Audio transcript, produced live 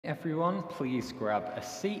Everyone, please grab a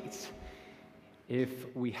seat. If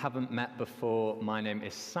we haven't met before, my name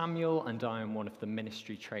is Samuel and I am one of the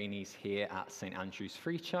ministry trainees here at St. Andrew's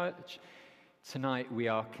Free Church. Tonight we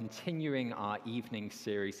are continuing our evening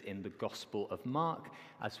series in the Gospel of Mark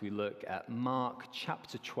as we look at Mark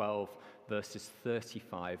chapter 12 verses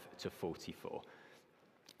 35 to 44.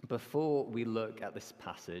 Before we look at this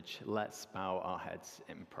passage, let's bow our heads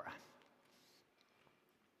in prayer.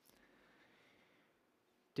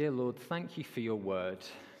 Dear Lord, thank you for your word.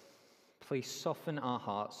 Please soften our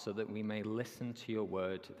hearts so that we may listen to your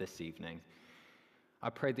word this evening.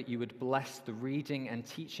 I pray that you would bless the reading and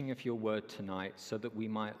teaching of your word tonight so that we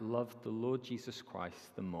might love the Lord Jesus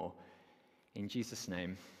Christ the more. In Jesus'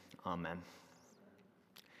 name, amen.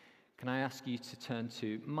 Can I ask you to turn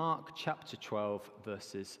to Mark chapter 12,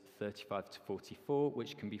 verses 35 to 44,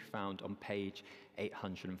 which can be found on page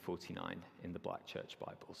 849 in the Black Church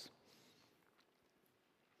Bibles.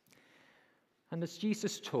 And as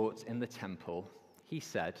Jesus taught in the temple, he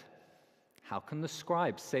said, "How can the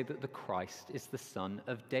scribes say that the Christ is the son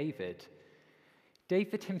of David?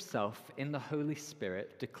 David himself in the Holy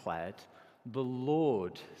Spirit declared, 'The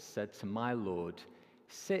Lord said to my Lord,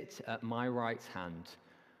 sit at my right hand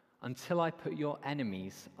until I put your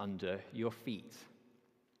enemies under your feet.'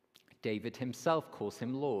 David himself calls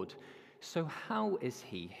him Lord, so how is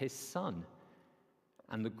he his son?"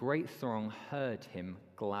 And the great throng heard him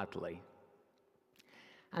gladly.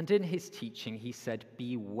 And in his teaching he said,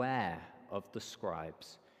 "Beware of the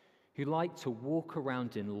scribes, who like to walk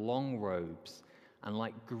around in long robes and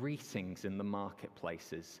like greetings in the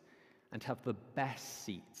marketplaces, and have the best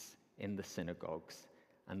seats in the synagogues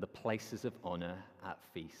and the places of honor at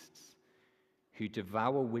feasts, who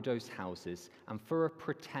devour widows' houses and for a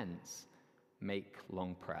pretense make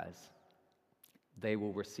long prayers. They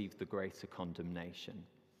will receive the greater condemnation."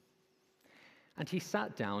 And he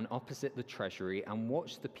sat down opposite the treasury and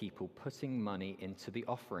watched the people putting money into the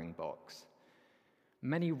offering box.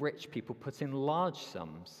 Many rich people put in large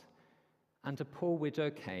sums, and a poor widow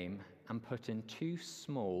came and put in 2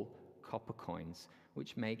 small copper coins,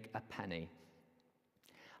 which make a penny.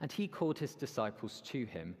 And he called his disciples to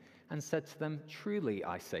him and said to them, "Truly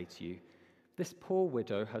I say to you, this poor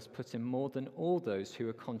widow has put in more than all those who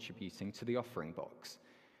are contributing to the offering box.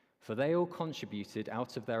 For they all contributed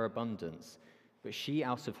out of their abundance, but she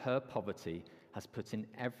out of her poverty has put in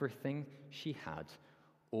everything she had,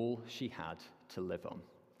 all she had to live on."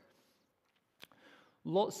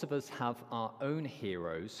 Lots of us have our own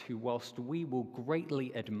heroes who, whilst we will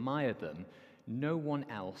greatly admire them, no one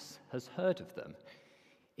else has heard of them.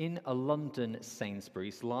 In a London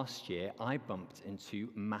Sainsbury's last year, I bumped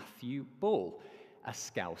into Matthew Ball, a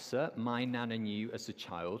Scouser my nana knew as a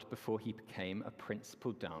child before he became a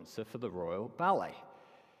principal dancer for the Royal Ballet.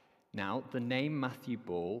 Now, the name Matthew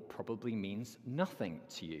Ball probably means nothing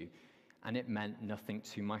to you, and it meant nothing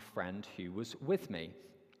to my friend who was with me.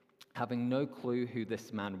 Having no clue who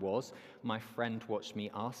this man was, my friend watched me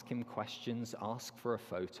ask him questions, ask for a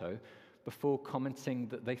photo, before commenting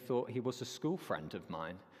that they thought he was a school friend of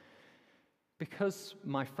mine. Because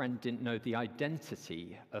my friend didn't know the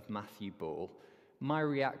identity of Matthew Ball, my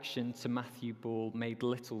reaction to Matthew Ball made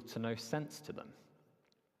little to no sense to them.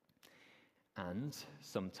 And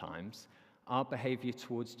sometimes our behavior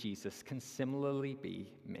towards Jesus can similarly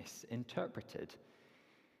be misinterpreted.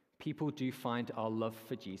 People do find our love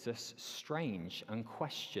for Jesus strange and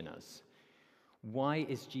question us. Why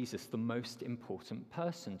is Jesus the most important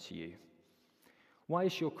person to you? Why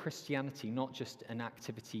is your Christianity not just an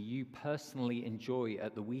activity you personally enjoy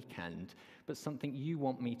at the weekend, but something you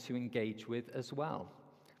want me to engage with as well?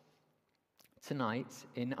 Tonight,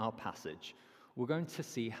 in our passage, we're going to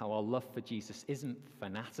see how our love for Jesus isn't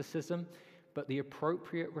fanaticism, but the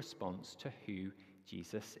appropriate response to who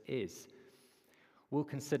Jesus is. We'll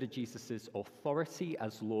consider Jesus' authority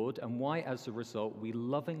as Lord and why, as a result, we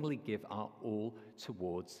lovingly give our all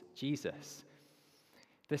towards Jesus.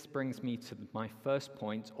 This brings me to my first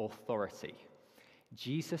point, authority.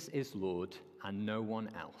 Jesus is Lord and no one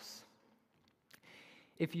else.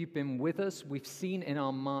 If you've been with us, we've seen in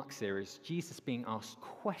our Mark series Jesus being asked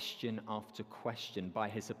question after question by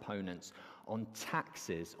his opponents on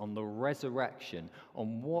taxes, on the resurrection,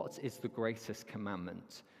 on what is the greatest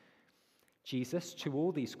commandment. Jesus, to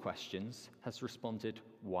all these questions, has responded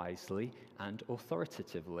wisely and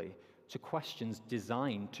authoritatively to questions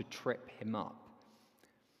designed to trip him up.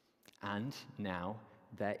 And now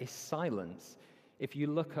there is silence. If you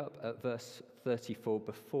look up at verse 34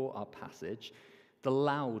 before our passage, the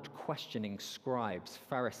loud, questioning scribes,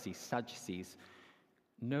 Pharisees, Sadducees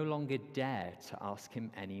no longer dare to ask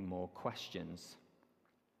him any more questions.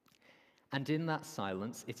 And in that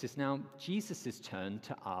silence, it is now Jesus' turn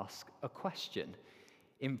to ask a question.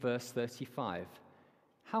 In verse 35,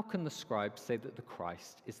 how can the scribes say that the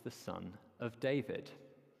Christ is the son of David?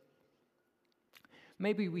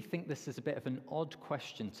 Maybe we think this is a bit of an odd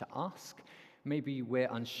question to ask. Maybe we're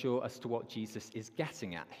unsure as to what Jesus is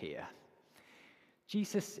getting at here.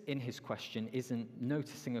 Jesus, in his question, isn't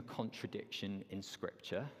noticing a contradiction in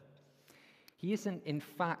Scripture. He isn't, in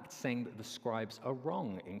fact, saying that the scribes are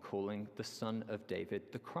wrong in calling the Son of David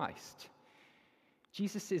the Christ.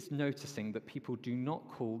 Jesus is noticing that people do not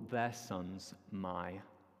call their sons my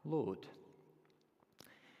Lord.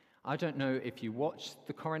 I don't know if you watched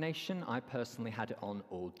the coronation. I personally had it on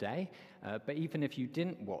all day. But even if you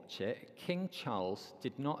didn't watch it, King Charles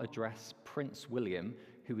did not address Prince William,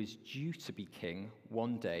 who is due to be king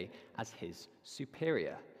one day, as his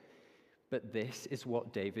superior. But this is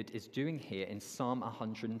what David is doing here in Psalm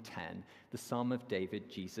 110, the Psalm of David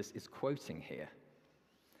Jesus is quoting here.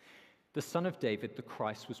 The Son of David, the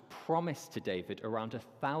Christ, was promised to David around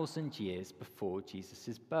 1,000 years before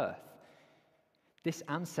Jesus' birth. This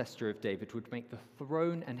ancestor of David would make the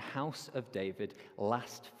throne and house of David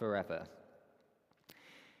last forever.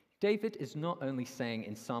 David is not only saying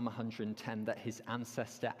in Psalm 110 that his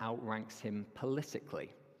ancestor outranks him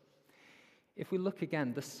politically. If we look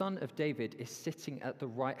again, the Son of David is sitting at the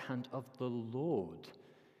right hand of the Lord.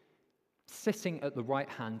 Sitting at the right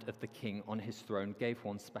hand of the king on his throne gave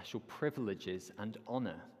one special privileges and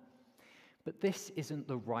honor. But this isn't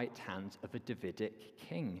the right hand of a Davidic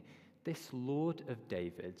king. This Lord of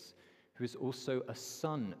David's, who is also a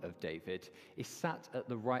son of David, is sat at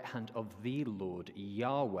the right hand of the Lord,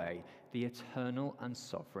 Yahweh, the eternal and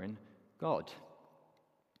sovereign God.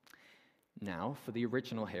 Now, for the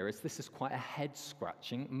original hearers, this is quite a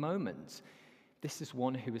head-scratching moment. This is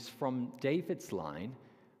one who is from David's line,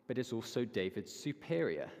 but is also David's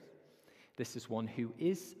superior. This is one who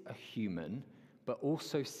is a human, but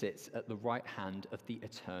also sits at the right hand of the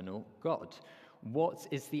eternal God. What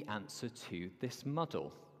is the answer to this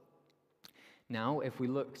muddle? Now, if we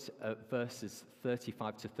looked at verses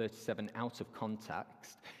 35 to 37 out of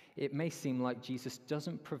context, it may seem like Jesus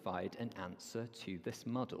doesn't provide an answer to this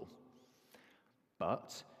muddle.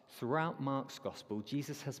 But throughout Mark's gospel,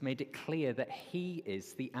 Jesus has made it clear that he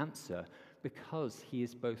is the answer because he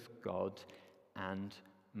is both God and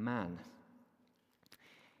man.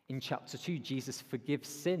 In chapter 2, Jesus forgives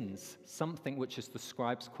sins, something which is the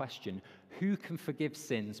scribe's question. Who can forgive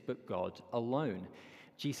sins but God alone?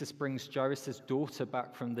 Jesus brings Jairus' daughter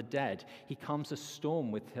back from the dead. He calms a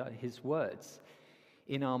storm with his words.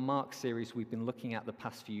 In our Mark series we've been looking at the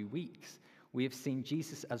past few weeks, we have seen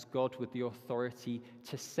Jesus as God with the authority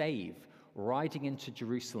to save, riding into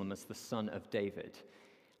Jerusalem as the Son of David,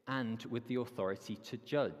 and with the authority to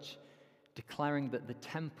judge, declaring that the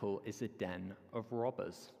temple is a den of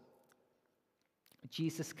robbers.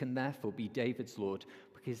 Jesus can therefore be David's Lord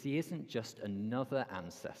because he isn't just another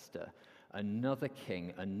ancestor, another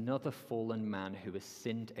king, another fallen man who has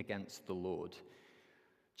sinned against the Lord.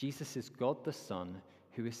 Jesus is God the Son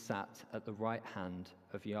who is sat at the right hand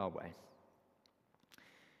of Yahweh.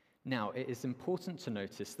 Now, it is important to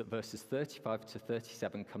notice that verses 35 to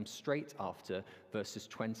 37 come straight after verses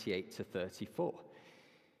 28 to 34.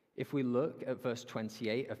 If we look at verse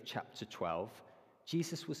 28 of chapter 12,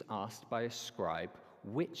 Jesus was asked by a scribe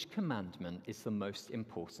which commandment is the most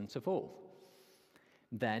important of all.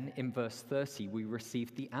 Then, in verse 30, we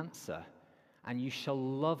receive the answer, and you shall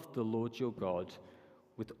love the Lord your God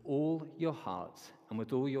with all your heart, and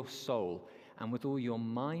with all your soul, and with all your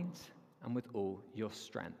mind, and with all your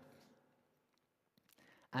strength.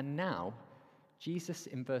 And now, Jesus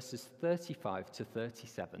in verses 35 to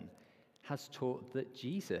 37 has taught that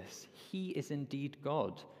Jesus, he is indeed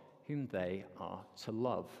God, whom they are to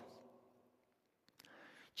love.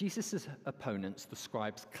 Jesus' opponents, the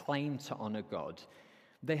scribes, claim to honor God.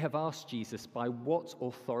 They have asked Jesus, by what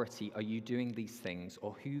authority are you doing these things,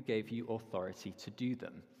 or who gave you authority to do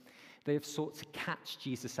them? They have sought to catch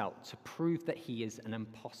Jesus out to prove that he is an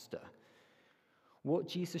impostor. What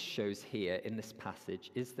Jesus shows here in this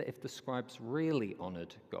passage is that if the scribes really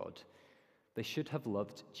honored God, they should have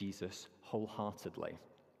loved Jesus wholeheartedly.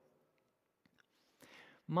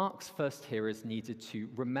 Mark's first hearers needed to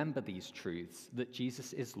remember these truths, that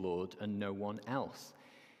Jesus is Lord and no one else.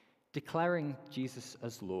 Declaring Jesus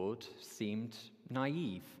as Lord seemed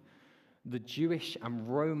naive. The Jewish and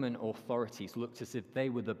Roman authorities looked as if they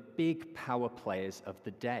were the big power players of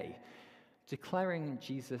the day. Declaring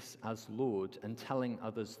Jesus as Lord and telling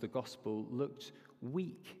others the gospel looked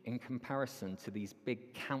weak in comparison to these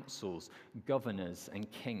big councils, governors, and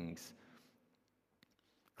kings.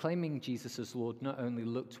 Claiming Jesus as Lord not only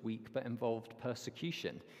looked weak, but involved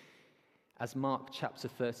persecution. As Mark chapter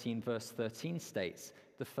 13, verse 13 states,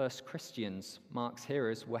 the first Christians, Mark's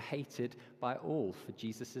hearers, were hated by all for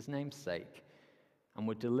Jesus' name's sake, and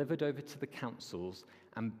were delivered over to the councils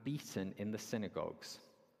and beaten in the synagogues.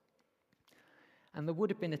 And there would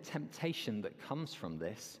have been a temptation that comes from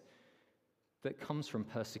this, that comes from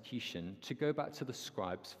persecution, to go back to the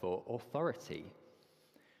scribes for authority.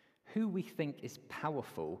 Who we think is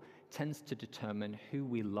powerful tends to determine who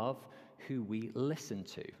we love, who we listen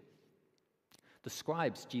to. The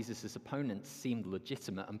scribes, Jesus' opponents, seemed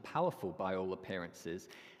legitimate and powerful by all appearances,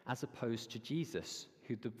 as opposed to Jesus,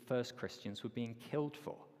 who the first Christians were being killed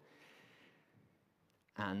for.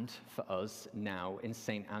 And for us now in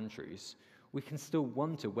St. Andrews, we can still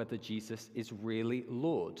wonder whether Jesus is really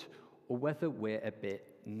Lord, or whether we're a bit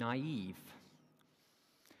naive.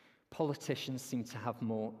 Politicians seem to have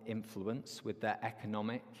more influence with their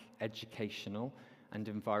economic, educational, and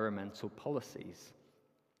environmental policies.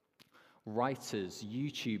 Writers,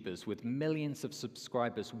 YouTubers with millions of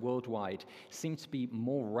subscribers worldwide seem to be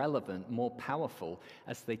more relevant, more powerful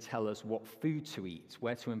as they tell us what food to eat,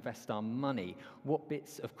 where to invest our money, what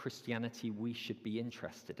bits of Christianity we should be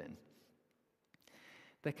interested in.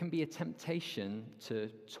 There can be a temptation to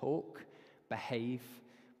talk, behave,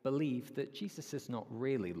 believe that Jesus is not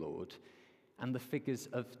really Lord, and the figures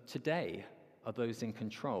of today are those in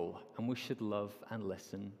control, and we should love and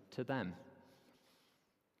listen to them.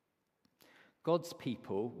 God's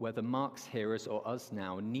people, whether Mark's hearers or us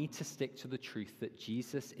now, need to stick to the truth that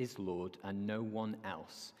Jesus is Lord and no one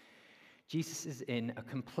else. Jesus is in a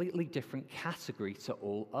completely different category to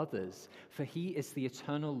all others, for he is the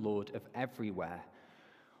eternal Lord of everywhere.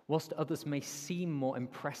 Whilst others may seem more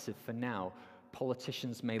impressive for now,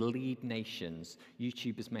 politicians may lead nations,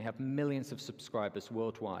 YouTubers may have millions of subscribers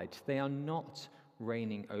worldwide, they are not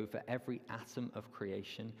reigning over every atom of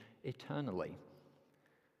creation eternally.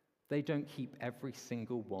 They don't keep every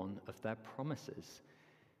single one of their promises.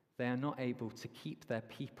 They are not able to keep their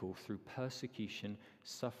people through persecution,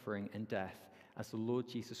 suffering, and death, as the Lord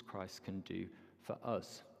Jesus Christ can do for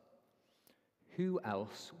us. Who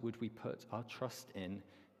else would we put our trust in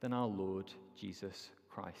than our Lord Jesus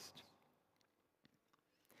Christ?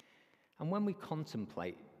 And when we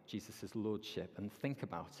contemplate Jesus' lordship and think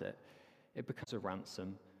about it, it becomes a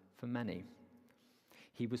ransom for many.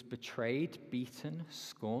 He was betrayed, beaten,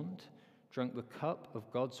 scorned, drank the cup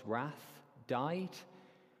of God's wrath, died,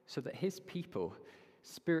 so that his people,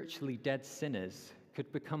 spiritually dead sinners,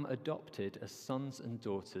 could become adopted as sons and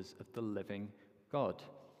daughters of the living God.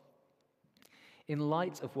 In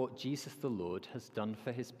light of what Jesus the Lord has done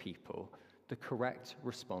for his people, the correct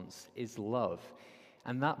response is love.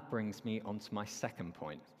 And that brings me on to my second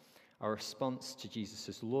point. Our response to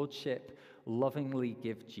Jesus' lordship: lovingly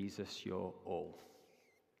give Jesus your all.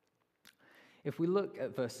 If we look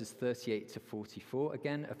at verses 38 to 44,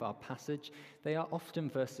 again, of our passage, they are often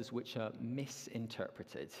verses which are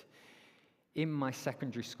misinterpreted. In my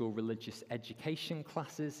secondary school religious education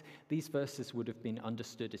classes, these verses would have been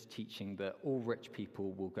understood as teaching that all rich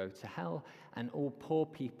people will go to hell and all poor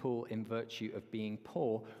people, in virtue of being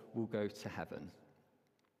poor, will go to heaven.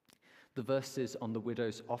 The verses on the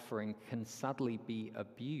widow's offering can sadly be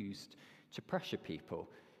abused to pressure people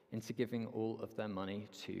into giving all of their money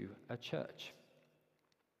to a church.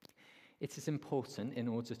 It is important, in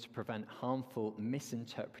order to prevent harmful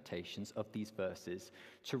misinterpretations of these verses,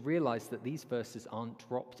 to realize that these verses aren't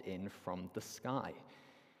dropped in from the sky.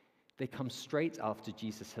 They come straight after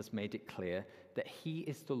Jesus has made it clear that he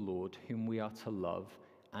is the Lord whom we are to love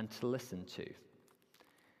and to listen to.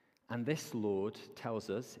 And this Lord tells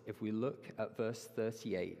us, if we look at verse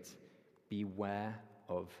 38, beware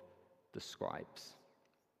of the scribes.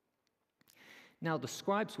 Now, the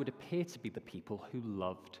scribes would appear to be the people who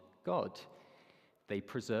loved God. They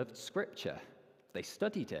preserved scripture, they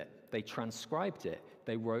studied it, they transcribed it,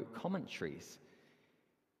 they wrote commentaries.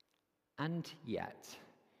 And yet,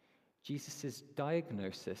 Jesus'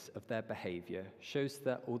 diagnosis of their behavior shows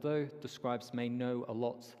that although the scribes may know a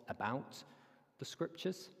lot about the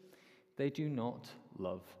scriptures, they do not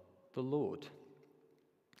love the Lord.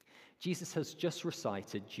 Jesus has just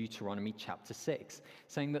recited Deuteronomy chapter 6,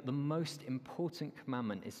 saying that the most important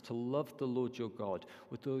commandment is to love the Lord your God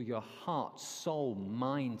with all your heart, soul,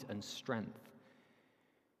 mind, and strength.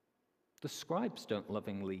 The scribes don't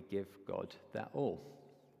lovingly give God their all.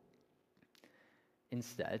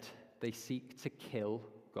 Instead, they seek to kill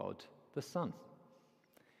God the Son.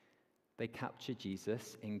 They capture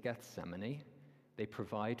Jesus in Gethsemane. They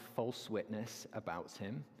provide false witness about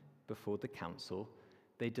him before the council.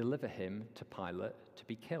 They deliver him to Pilate to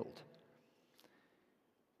be killed.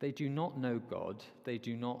 They do not know God, they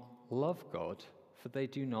do not love God, for they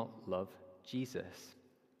do not love Jesus.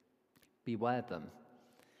 Beware them.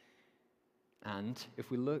 And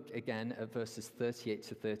if we look again at verses 38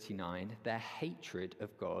 to 39, their hatred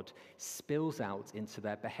of God spills out into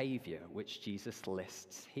their behavior, which Jesus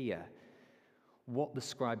lists here. What the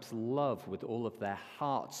scribes love with all of their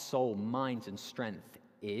heart, soul, mind, and strength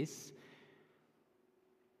is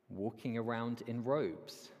walking around in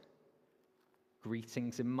robes,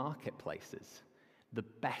 greetings in marketplaces, the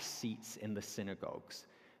best seats in the synagogues,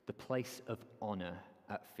 the place of honor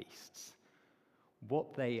at feasts.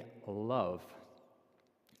 What they love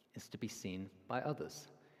is to be seen by others,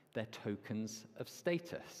 their tokens of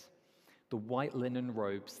status, the white linen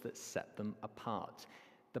robes that set them apart,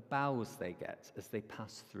 the bows they get as they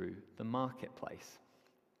pass through the marketplace.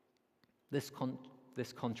 This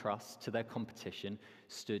contrast to their competition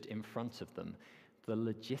stood in front of them, the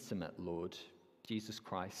legitimate Lord, Jesus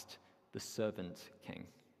Christ, the servant king.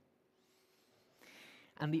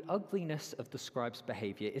 And the ugliness of the scribes'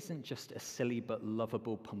 behavior isn't just a silly but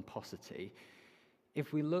lovable pomposity.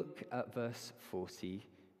 If we look at verse 40,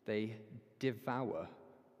 they devour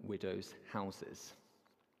widows' houses.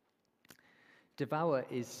 Devour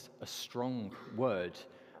is a strong word,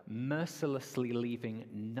 mercilessly leaving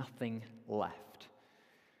nothing left.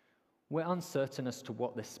 We're uncertain as to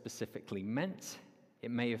what this specifically meant.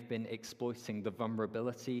 It may have been exploiting the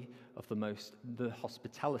vulnerability of the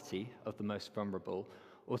hospitality of the most vulnerable,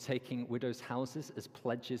 or taking widows' houses as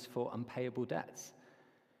pledges for unpayable debts.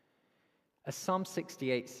 As Psalm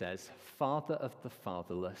 68 says, Father of the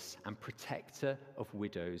fatherless and protector of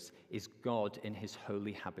widows is God in his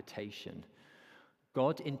holy habitation.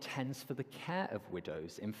 God intends for the care of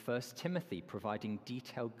widows in 1 Timothy, providing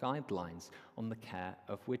detailed guidelines on the care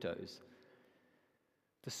of widows.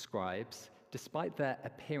 The scribes, despite their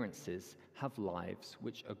appearances, have lives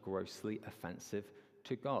which are grossly offensive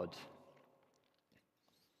to God.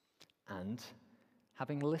 And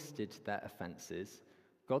having listed their offenses,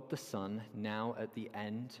 God the Son, now at the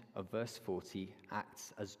end of verse 40,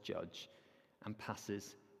 acts as judge and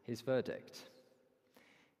passes his verdict.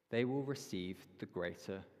 They will receive the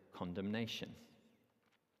greater condemnation.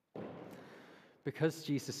 Because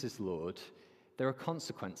Jesus is Lord, there are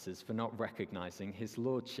consequences for not recognizing his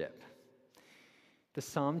lordship. The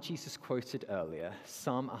psalm Jesus quoted earlier,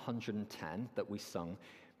 Psalm 110 that we sung,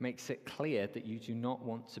 makes it clear that you do not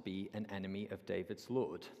want to be an enemy of David's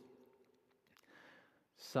Lord.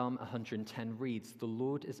 Psalm 110 reads, "The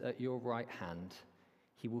Lord is at your right hand.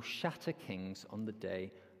 He will shatter kings on the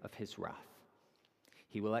day of his wrath.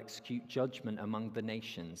 He will execute judgment among the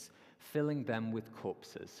nations, filling them with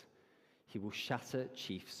corpses. He will shatter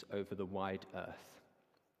chiefs over the wide earth."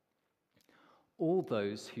 All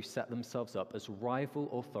those who set themselves up as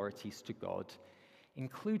rival authorities to God,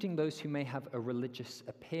 including those who may have a religious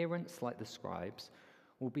appearance like the scribes,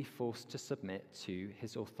 will be forced to submit to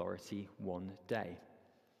his authority one day.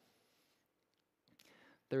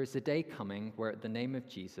 There is a day coming where at the name of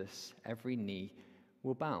Jesus, every knee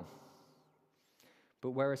will bow.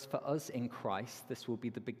 But whereas for us in Christ, this will be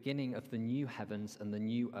the beginning of the new heavens and the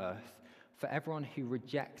new earth, for everyone who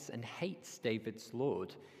rejects and hates David's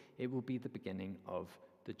Lord, it will be the beginning of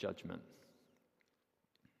the judgment.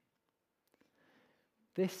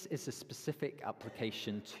 This is a specific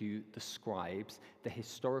application to the scribes, the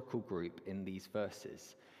historical group in these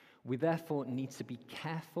verses. We therefore need to be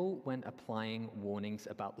careful when applying warnings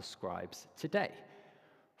about the scribes today.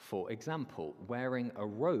 For example, wearing a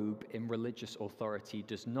robe in religious authority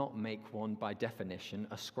does not make one by definition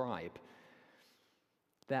a scribe.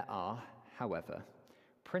 There are, however,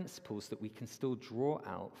 principles that we can still draw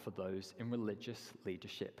out for those in religious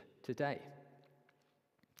leadership today.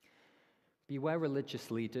 Beware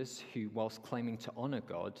religious leaders who, whilst claiming to honor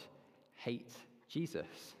God, hate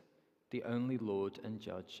Jesus, the only Lord and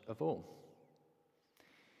Judge of all.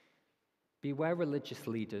 Beware religious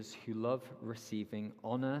leaders who love receiving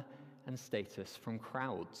honor and status from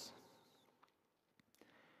crowds.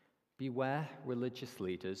 Beware religious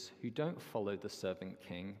leaders who don't follow the servant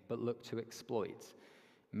king but look to exploit,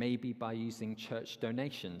 maybe by using church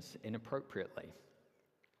donations inappropriately.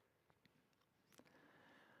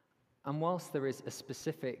 And whilst there is a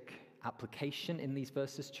specific application in these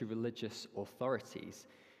verses to religious authorities,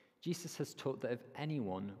 Jesus has taught that if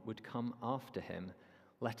anyone would come after him,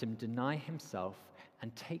 let him deny himself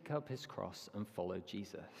and take up his cross and follow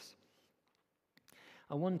Jesus.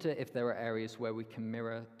 I wonder if there are areas where we can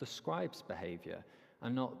mirror the scribes' behavior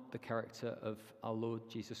and not the character of our Lord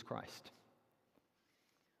Jesus Christ.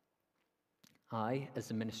 I, as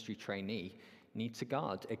a ministry trainee, need to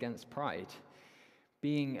guard against pride.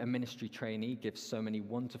 Being a ministry trainee gives so many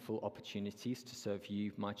wonderful opportunities to serve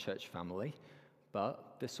you, my church family,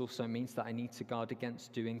 but this also means that I need to guard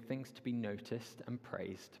against doing things to be noticed and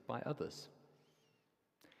praised by others.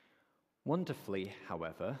 Wonderfully,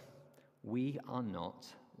 however, we are not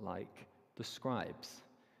like the scribes.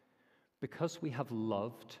 Because we have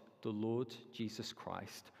loved the Lord Jesus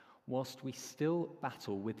Christ, whilst we still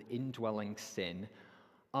battle with indwelling sin,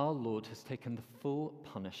 our Lord has taken the full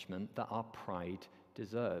punishment that our pride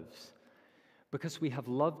deserves. Because we have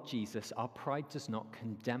loved Jesus, our pride does not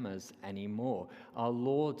condemn us anymore. Our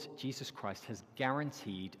Lord Jesus Christ has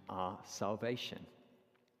guaranteed our salvation.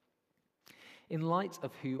 In light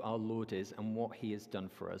of who our Lord is and what he has done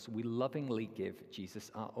for us, we lovingly give Jesus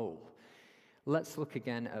our all. Let's look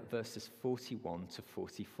again at verses 41 to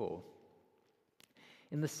 44.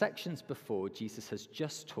 In the sections before, Jesus has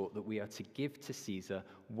just taught that we are to give to Caesar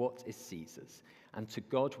what is Caesar's, and to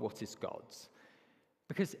God what is God's.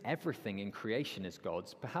 Because everything in creation is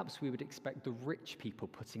God's, perhaps we would expect the rich people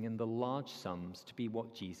putting in the large sums to be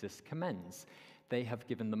what Jesus commends. They have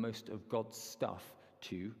given the most of God's stuff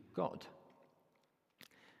to God.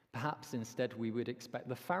 Perhaps instead we would expect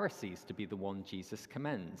the Pharisees to be the one Jesus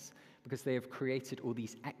commends, because they have created all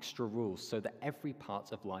these extra rules so that every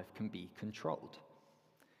part of life can be controlled.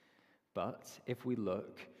 But if we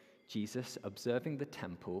look, Jesus, observing the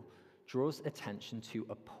temple, draws attention to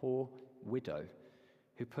a poor widow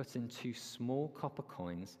who put in 2 small copper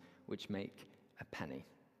coins which make a penny.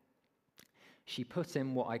 She put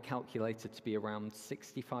in what I calculated to be around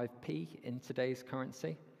 65p in today's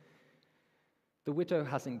currency. The widow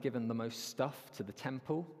hasn't given the most stuff to the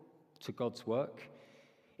temple, to God's work.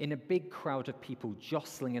 In a big crowd of people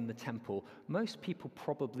jostling in the temple, most people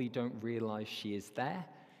probably don't realize she is there.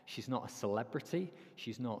 She's not a celebrity.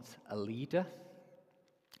 She's not a leader.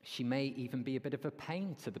 She may even be a bit of a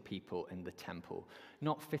pain to the people in the temple,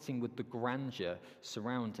 not fitting with the grandeur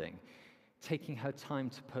surrounding, taking her time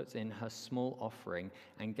to put in her small offering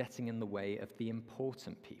and getting in the way of the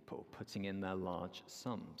important people putting in their large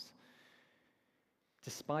sums.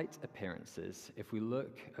 Despite appearances, if we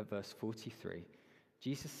look at verse 43,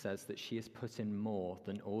 Jesus says that she has put in more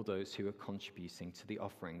than all those who are contributing to the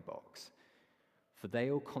offering box. For they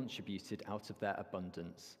all contributed out of their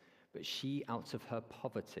abundance, but she, out of her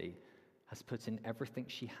poverty, has put in everything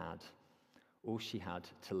she had, all she had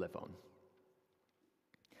to live on.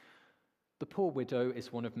 The poor widow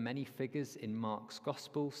is one of many figures in Mark's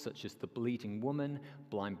gospel, such as the bleeding woman,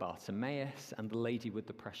 blind Bartimaeus, and the lady with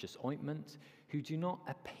the precious ointment, who do not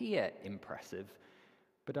appear impressive,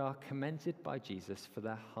 but are commended by Jesus for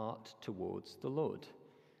their heart towards the Lord.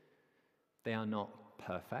 They are not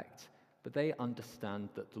perfect, but they understand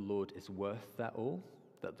that the Lord is worth their all,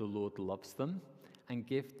 that the Lord loves them, and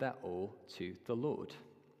give their all to the Lord.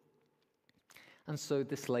 And so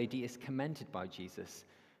this lady is commended by Jesus,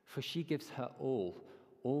 for she gives her all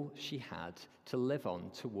she had to live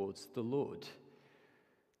on towards the Lord.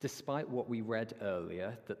 Despite what we read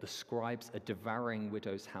earlier, that the scribes are devouring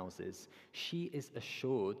widows' houses, she is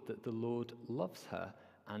assured that the Lord loves her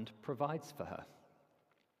and provides for her.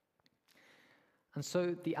 And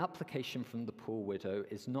so the application from the poor widow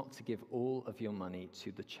is not to give all of your money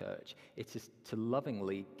to the church. It is to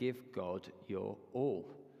lovingly give God your all.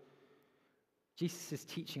 Jesus is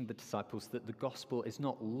teaching the disciples that the gospel is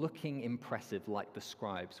not looking impressive like the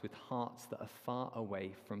scribes with hearts that are far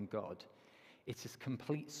away from God. It is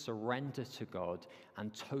complete surrender to God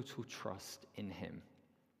and total trust in him.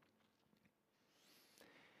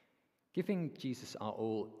 Giving Jesus our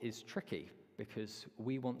all is tricky because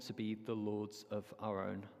we want to be the lords of our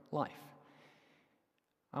own life.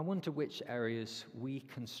 I wonder which areas we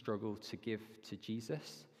can struggle to give to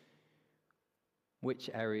Jesus,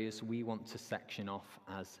 which areas we want to section off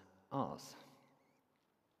as ours.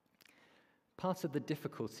 Part of the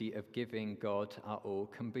difficulty of giving God our all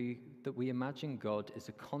can be that we imagine God is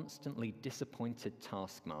a constantly disappointed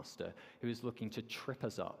taskmaster who is looking to trip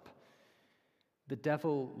us up. The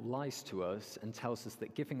devil lies to us and tells us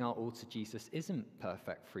that giving our all to Jesus isn't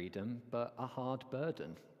perfect freedom, but a hard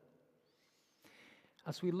burden.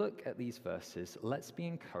 As we look at these verses, let's be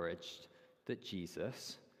encouraged that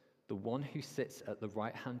Jesus, the one who sits at the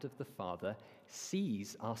right hand of the Father,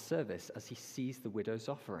 sees our service as he sees the widow's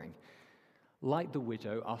offering. Like the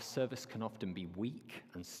widow, our service can often be weak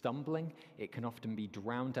and stumbling. It can often be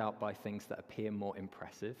drowned out by things that appear more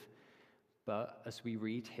impressive. But as we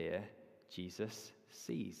read here, Jesus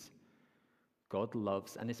sees. God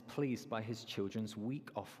loves and is pleased by his children's weak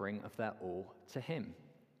offering of their all to him.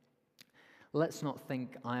 Let's not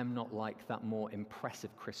think I am not like that more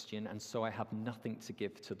impressive Christian and so I have nothing to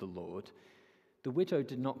give to the Lord. The widow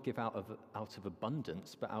did not give out of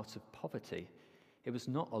abundance, but out of poverty. It was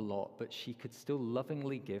not a lot, but she could still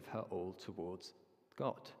lovingly give her all towards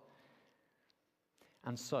God.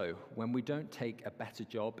 And so, when we don't take a better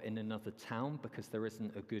job in another town because there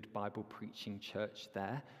isn't a good Bible preaching church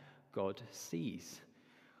there, God sees.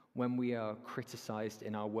 When we are criticized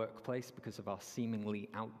in our workplace because of our seemingly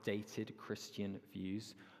outdated Christian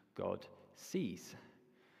views, God sees.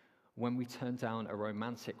 When we turn down a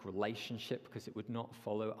romantic relationship because it would not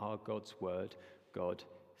follow our God's word, God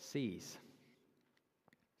sees.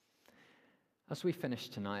 As we finish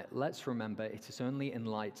tonight, let's remember it is only in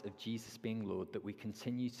light of Jesus being Lord that we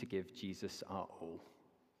continue to give Jesus our all.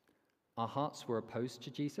 Our hearts were opposed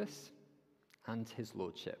to Jesus and his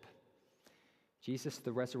lordship. Jesus,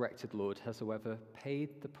 the resurrected Lord, has, however,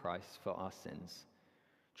 paid the price for our sins,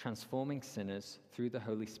 transforming sinners through the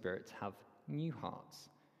Holy Spirit to have new hearts.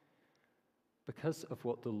 Because of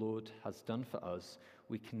what the Lord has done for us,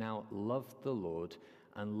 we can now love the Lord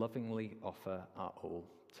and lovingly offer our all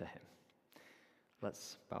to him.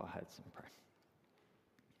 Let's bow our heads and pray.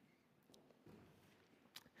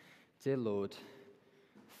 Dear Lord,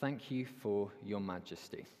 thank you for your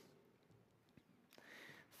majesty.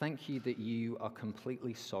 Thank you that you are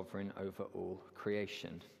completely sovereign over all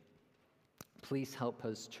creation. Please help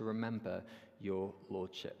us to remember your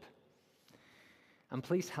lordship. And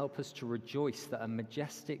please help us to rejoice that a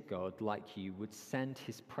majestic God like you would send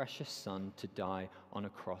his precious Son to die on a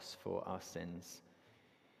cross for our sins.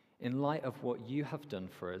 In light of what you have done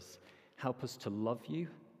for us, help us to love you,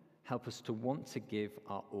 help us to want to give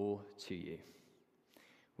our all to you.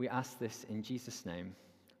 We ask this in Jesus' name.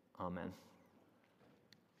 Amen.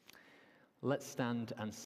 Let's stand and